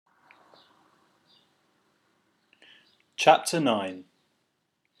Chapter 9.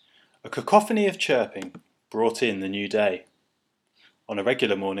 A cacophony of chirping brought in the new day. On a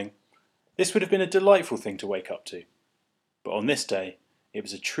regular morning, this would have been a delightful thing to wake up to. But on this day, it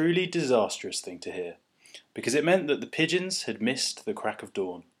was a truly disastrous thing to hear, because it meant that the pigeons had missed the crack of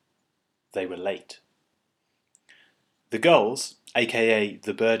dawn. They were late. The gulls, aka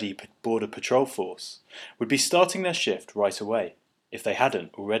the Birdie Border Patrol Force, would be starting their shift right away, if they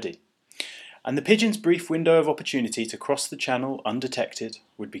hadn't already. And the pigeons' brief window of opportunity to cross the channel undetected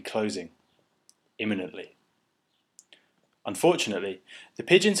would be closing. Imminently. Unfortunately, the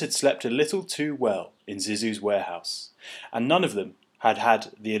pigeons had slept a little too well in Zizou's warehouse, and none of them had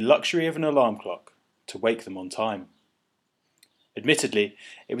had the luxury of an alarm clock to wake them on time. Admittedly,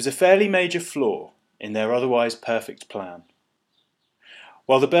 it was a fairly major flaw in their otherwise perfect plan.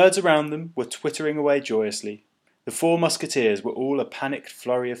 While the birds around them were twittering away joyously, the four musketeers were all a panicked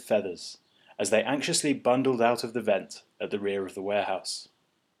flurry of feathers, as they anxiously bundled out of the vent at the rear of the warehouse.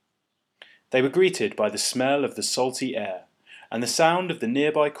 They were greeted by the smell of the salty air and the sound of the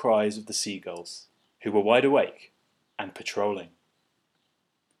nearby cries of the seagulls, who were wide awake and patrolling.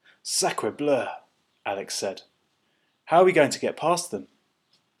 "Sacre bleu," Alex said. "How are we going to get past them?"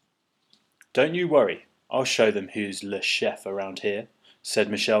 "Don't you worry, I'll show them who's le chef around here," said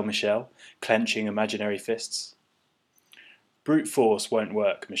Michel, clenching imaginary fists. "Brute force won't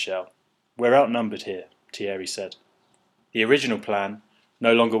work, Michel. We're outnumbered here," Thierry said. "The original plan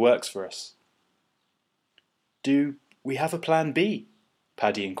no longer works for us." "Do we have a plan B?"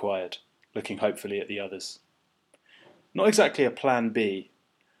 Paddy inquired, looking hopefully at the others. "Not exactly a plan B.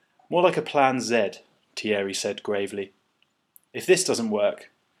 More like a plan Z," Thierry said gravely. "If this doesn't work,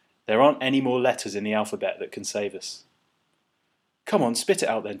 there aren't any more letters in the alphabet that can save us." "Come on, spit it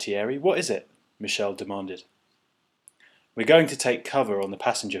out then, Thierry. What is it?" Michel demanded. "We're going to take cover on the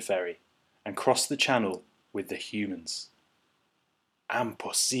passenger ferry and cross the channel with the humans."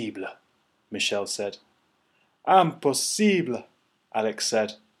 "Impossible," Michel said. "Impossible," Alex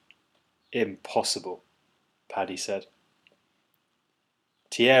said. "Impossible," Paddy said.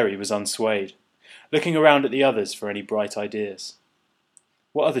 Thierry was unswayed, looking around at the others for any bright ideas.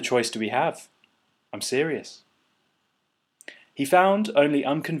 "What other choice do we have? I'm serious." He found only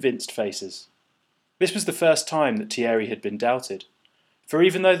unconvinced faces. This was the first time that Thierry had been doubted, for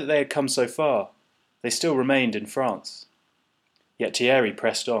even though they had come so far, they still remained in France. Yet Thierry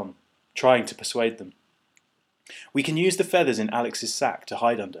pressed on, trying to persuade them. "We can use the feathers in Alex's sack to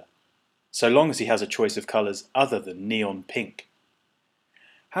hide under, so long as he has a choice of colours other than neon pink."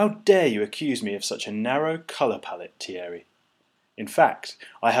 "How dare you accuse me of such a narrow colour palette, Thierry? In fact,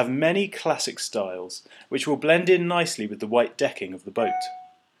 I have many classic styles which will blend in nicely with the white decking of the boat.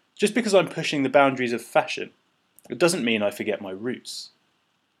 Just because I'm pushing the boundaries of fashion, it doesn't mean I forget my roots.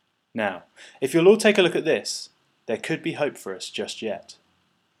 Now, if you'll all take a look at this, there could be hope for us just yet."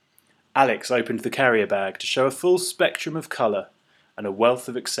 Alex opened the carrier bag to show a full spectrum of colour and a wealth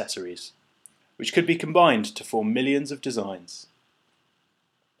of accessories, which could be combined to form millions of designs.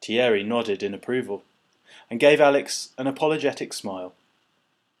 Thierry nodded in approval and gave Alex an apologetic smile.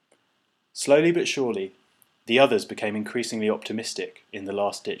 Slowly but surely, the others became increasingly optimistic in the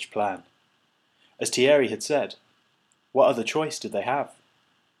last-ditch plan. As Thierry had said, what other choice did they have?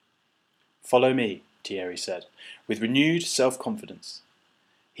 "Follow me," Thierry said, with renewed self-confidence.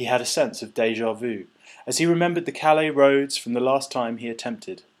 He had a sense of déjà vu as he remembered the Calais roads from the last time he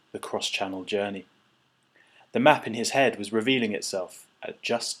attempted the cross-channel journey. The map in his head was revealing itself at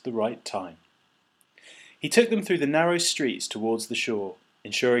just the right time. He took them through the narrow streets towards the shore,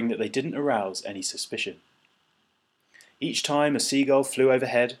 ensuring that they didn't arouse any suspicion. Each time a seagull flew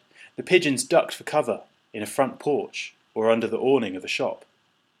overhead, the pigeons ducked for cover in a front porch or under the awning of a shop.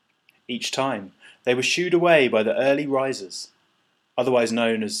 Each time, they were shooed away by the early risers, otherwise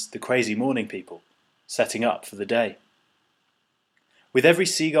known as the crazy morning people, setting up for the day. With every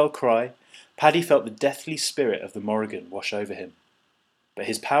seagull cry, Paddy felt the deathly spirit of the Morrigan wash over him. But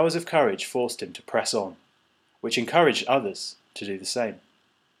his powers of courage forced him to press on, which encouraged others to do the same.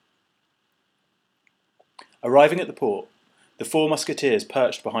 Arriving at the port, the four musketeers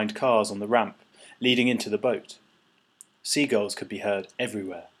perched behind cars on the ramp leading into the boat. Seagulls could be heard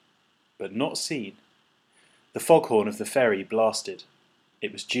everywhere, but not seen. The foghorn of the ferry blasted.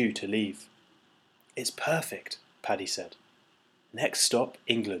 It was due to leave. "It's perfect," Paddy said. "Next stop,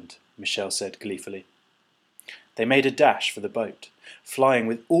 England," Michel said gleefully. They made a dash for the boat, flying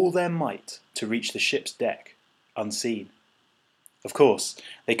with all their might to reach the ship's deck, unseen. Of course,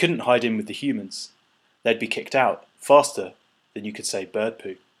 they couldn't hide in with the humans. They'd be kicked out faster than you could say bird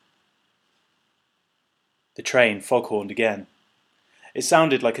poo. The train foghorned again. It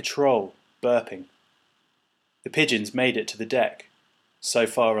sounded like a troll burping. The pigeons made it to the deck, so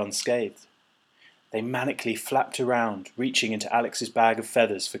far unscathed. They manically flapped around, reaching into Alex's bag of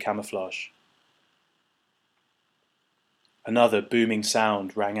feathers for camouflage. Another booming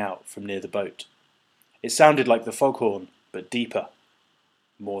sound rang out from near the boat. It sounded like the foghorn, but deeper,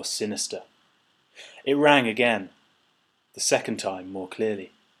 more sinister. It rang again, the second time more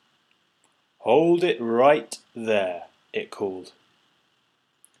clearly. "Hold it right there," it called.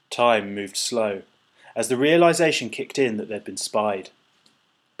 Time moved slow, as the realization kicked in that they'd been spied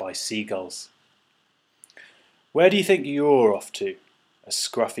by seagulls. "Where do you think you're off to?" a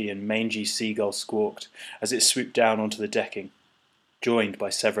scruffy and mangy seagull squawked as it swooped down onto the decking, joined by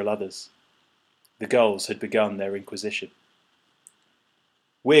several others. The gulls had begun their inquisition.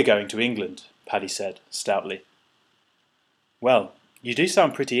 "We're going to England," Paddy said stoutly. "Well, you do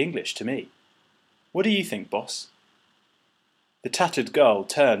sound pretty English to me. What do you think, boss?" The tattered gull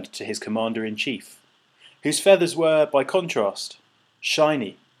turned to his commander-in-chief, whose feathers were, by contrast,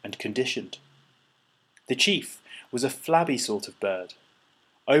 shiny and conditioned. The chief was a flabby sort of bird,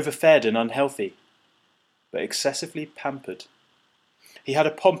 overfed and unhealthy, but excessively pampered. He had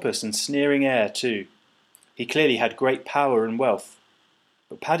a pompous and sneering air too. He clearly had great power and wealth,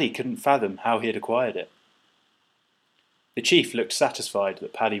 but Paddy couldn't fathom how he had acquired it. The chief looked satisfied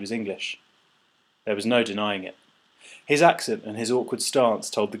that Paddy was English. There was no denying it. His accent and his awkward stance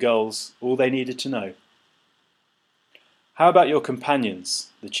told the gulls all they needed to know. "How about your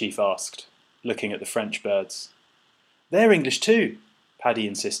companions?" the chief asked, looking at the French birds. "They're English too," Paddy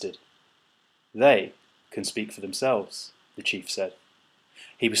insisted. "They can speak for themselves," the chief said.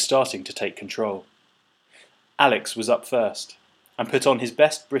 He was starting to take control. Alex was up first, and put on his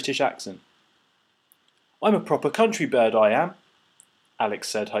best British accent. "I'm a proper country bird, I am," Alex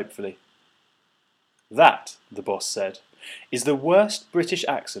said hopefully. "That," the boss said, "is the worst British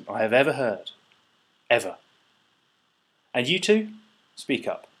accent I have ever heard. Ever. And you two? Speak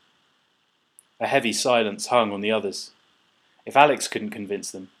up." A heavy silence hung on the others. If Alex couldn't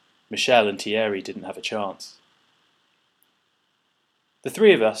convince them, Michel and Thierry didn't have a chance. "The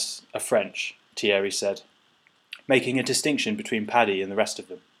three of us are French," Thierry said, making a distinction between Paddy and the rest of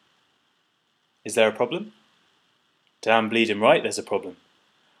them. "Is there a problem?" "Damn bleeding right there's a problem.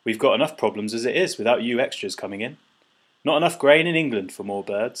 We've got enough problems as it is without you extras coming in. Not enough grain in England for more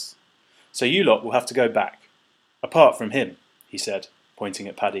birds. So you lot will have to go back. Apart from him," he said, pointing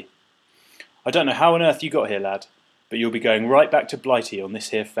at Paddy. "I don't know how on earth you got here, lad, but you'll be going right back to Blighty on this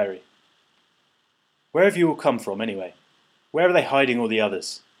here ferry. Where have you all come from, anyway? Where are they hiding all the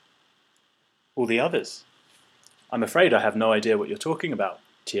others?" "All the others? I'm afraid I have no idea what you're talking about,"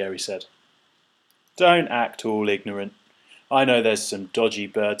 Thierry said. "Don't act all ignorant. I know there's some dodgy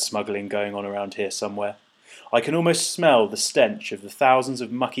bird smuggling going on around here somewhere. I can almost smell the stench of the thousands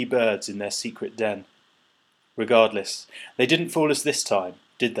of mucky birds in their secret den. Regardless, they didn't fool us this time,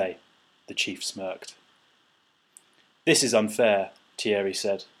 did they?" the chief smirked. "This is unfair," Thierry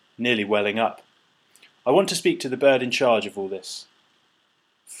said, nearly welling up. "I want to speak to the bird in charge of all this."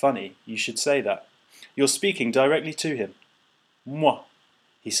 "Funny you should say that. You're speaking directly to him." "Moi,"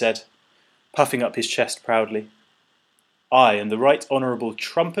 he said, puffing up his chest proudly. "I am the Right Honourable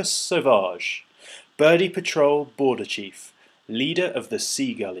Trumpus Sauvage, Birdie Patrol Border Chief, leader of the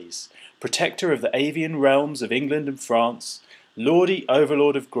Sea Gullies, protector of the avian realms of England and France, Lordy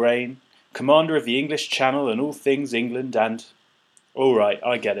Overlord of Grain, commander of the English Channel and all things England and—" "All right,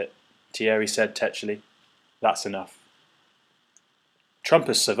 I get it," Thierry said tetchily. "That's enough."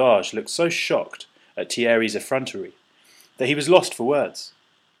 Trumpus Sauvage looked so shocked at Thierry's effrontery that he was lost for words.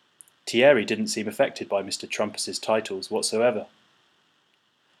 Thierry didn't seem affected by Mr. Trumpus's titles whatsoever.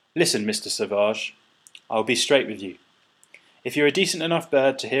 "Listen, Mr. Sauvage, I'll be straight with you. If you're a decent enough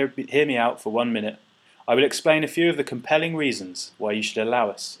bird to hear me out for 1 minute, I will explain a few of the compelling reasons why you should allow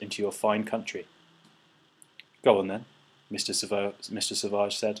us into your fine country." "Go on then," Mr.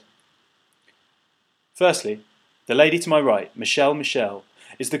 Sauvage said. "Firstly, the lady to my right, Michel,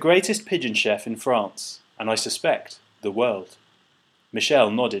 is the greatest pigeon chef in France, and I suspect the world."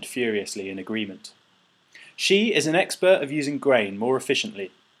 Michel nodded furiously in agreement. "She is an expert of using grain more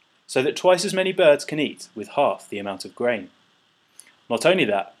efficiently, so that twice as many birds can eat with half the amount of grain. Not only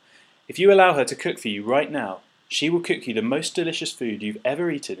that, if you allow her to cook for you right now, she will cook you the most delicious food you've ever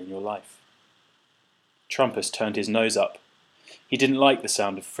eaten in your life." Trumpus turned his nose up. He didn't like the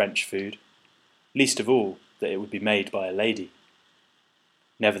sound of French food, least of all that it would be made by a lady.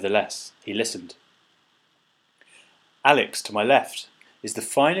 Nevertheless, he listened. "Alex, to my left, is the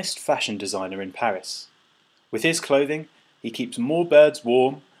finest fashion designer in Paris. With his clothing, he keeps more birds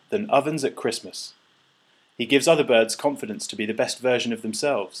warm than ovens at Christmas. He gives other birds confidence to be the best version of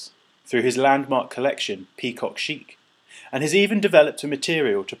themselves, through his landmark collection Peacock Chic, and has even developed a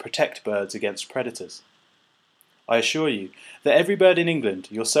material to protect birds against predators. I assure you that every bird in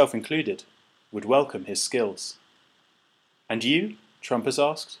England, yourself included, would welcome his skills. And you? Trumpus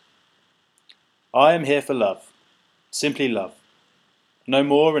asked. I am here for love, simply love, no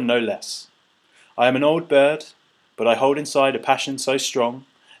more and no less. I am an old bird, but I hold inside a passion so strong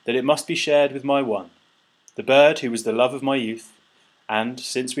that it must be shared with my one, the bird who was the love of my youth, and,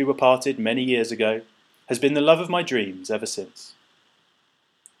 since we were parted many years ago, has been the love of my dreams ever since.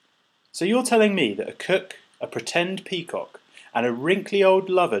 So you're telling me that a cook, a pretend peacock, and a wrinkly old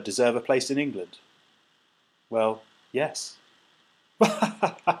lover deserve a place in England? Well, yes.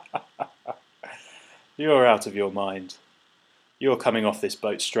 You're out of your mind. You're coming off this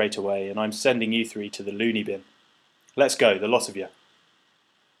boat straight away, and I'm sending you three to the loony bin. Let's go, the lot of you.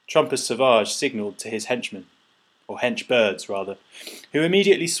 Trumpus Sauvage signalled to his henchmen, or hench birds rather, who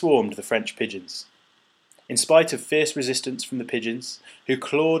immediately swarmed the French pigeons. In spite of fierce resistance from the pigeons, who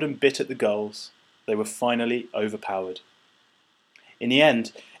clawed and bit at the gulls, they were finally overpowered. In the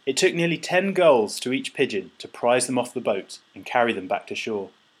end, it took nearly 10 gulls to each pigeon to prise them off the boat and carry them back to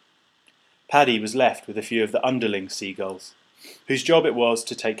shore. Paddy was left with a few of the underling seagulls, whose job it was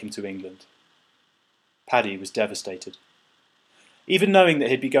to take him to England. Paddy was devastated. Even knowing that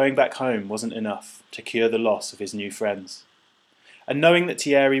he'd be going back home wasn't enough to cure the loss of his new friends. And knowing that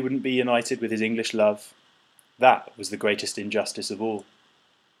Thierry wouldn't be united with his English love, that was the greatest injustice of all.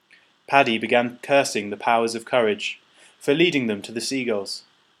 Paddy began cursing the powers of courage for leading them to the seagulls,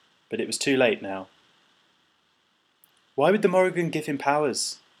 but it was too late now. Why would the Morrigan give him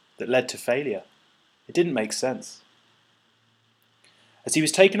powers that led to failure? It didn't make sense. As he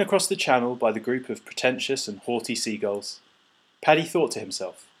was taken across the channel by the group of pretentious and haughty seagulls, Paddy thought to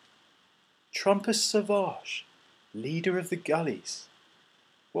himself, Trumpus Sauvage, leader of the gullies.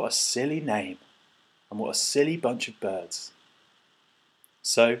 What a silly name, and what a silly bunch of birds.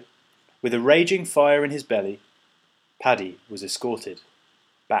 So, with a raging fire in his belly, Paddy was escorted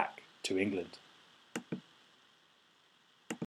back to England.